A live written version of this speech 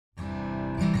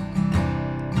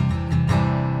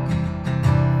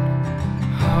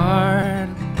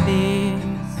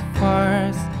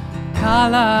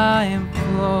all I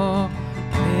implore.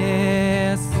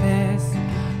 This is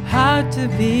how to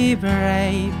be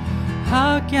brave.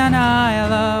 How can I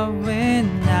love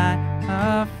when not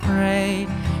afraid?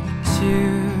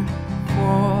 2,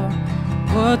 4,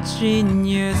 watching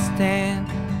you stand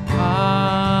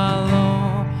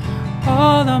alone.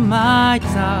 All of my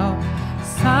doubt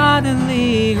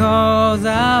suddenly goes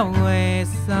away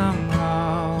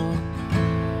somehow.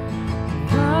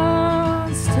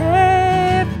 One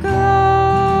step closer.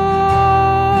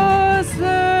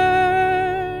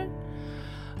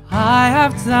 I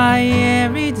have died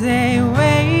every day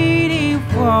waiting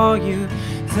for you.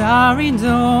 Darling,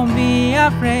 don't be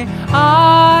afraid.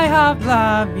 I have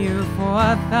loved you for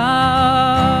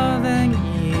 1,000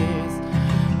 years.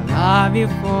 I love you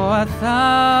for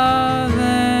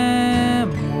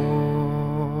 1,000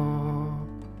 more.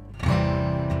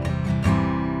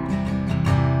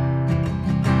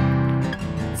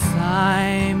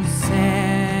 Time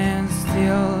stands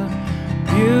still,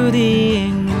 beauty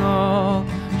in all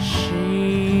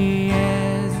she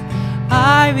is.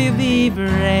 I will be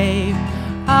brave.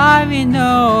 I will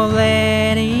not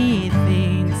let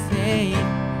anything say.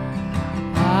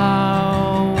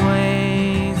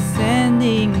 Always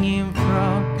standing in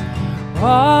front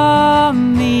of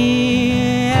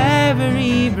me.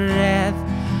 Every breath,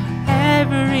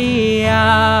 every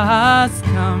hour has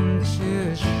come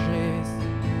to truth.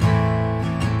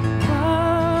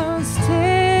 One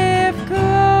step closer.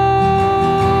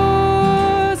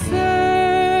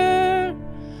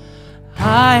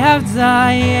 I have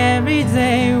died every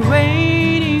day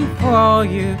waiting for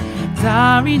you.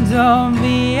 Darling, don't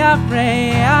be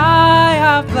afraid. I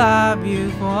have loved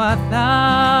you for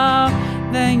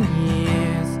 1,000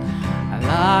 years. I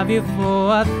love you for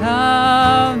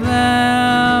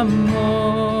 1,000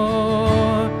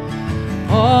 more.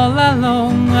 All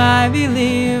along I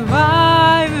believe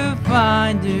I will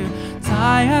find you.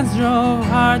 Time has drawn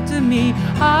hard to me.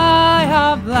 I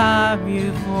have loved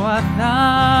you for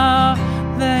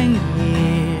 1,000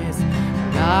 years. I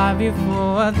love you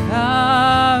for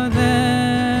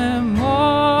 1,000 more.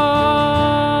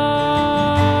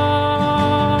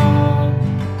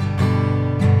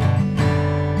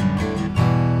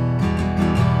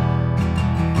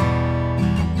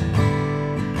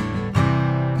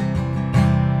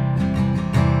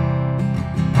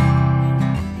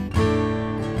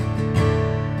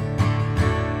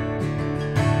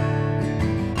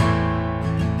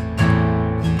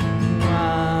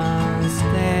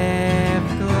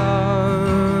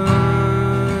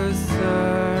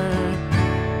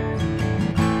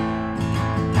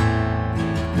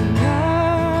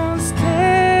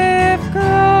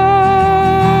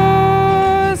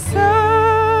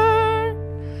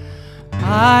 I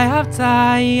have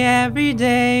died every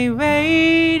day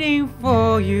waiting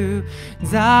for you.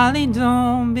 Darling,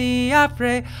 don't be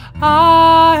afraid.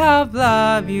 I have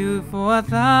loved you for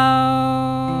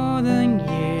 1,000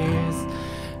 years.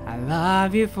 I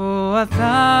love you for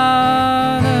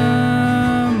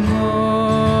 1,000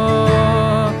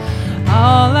 more.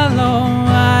 All along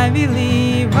I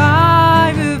believe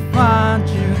I will find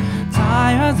you.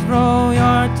 Time has brought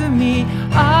you to me.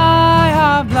 I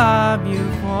have loved you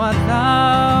for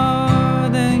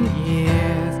 1,000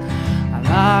 years. I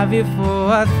love you for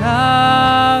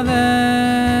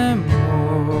 1,000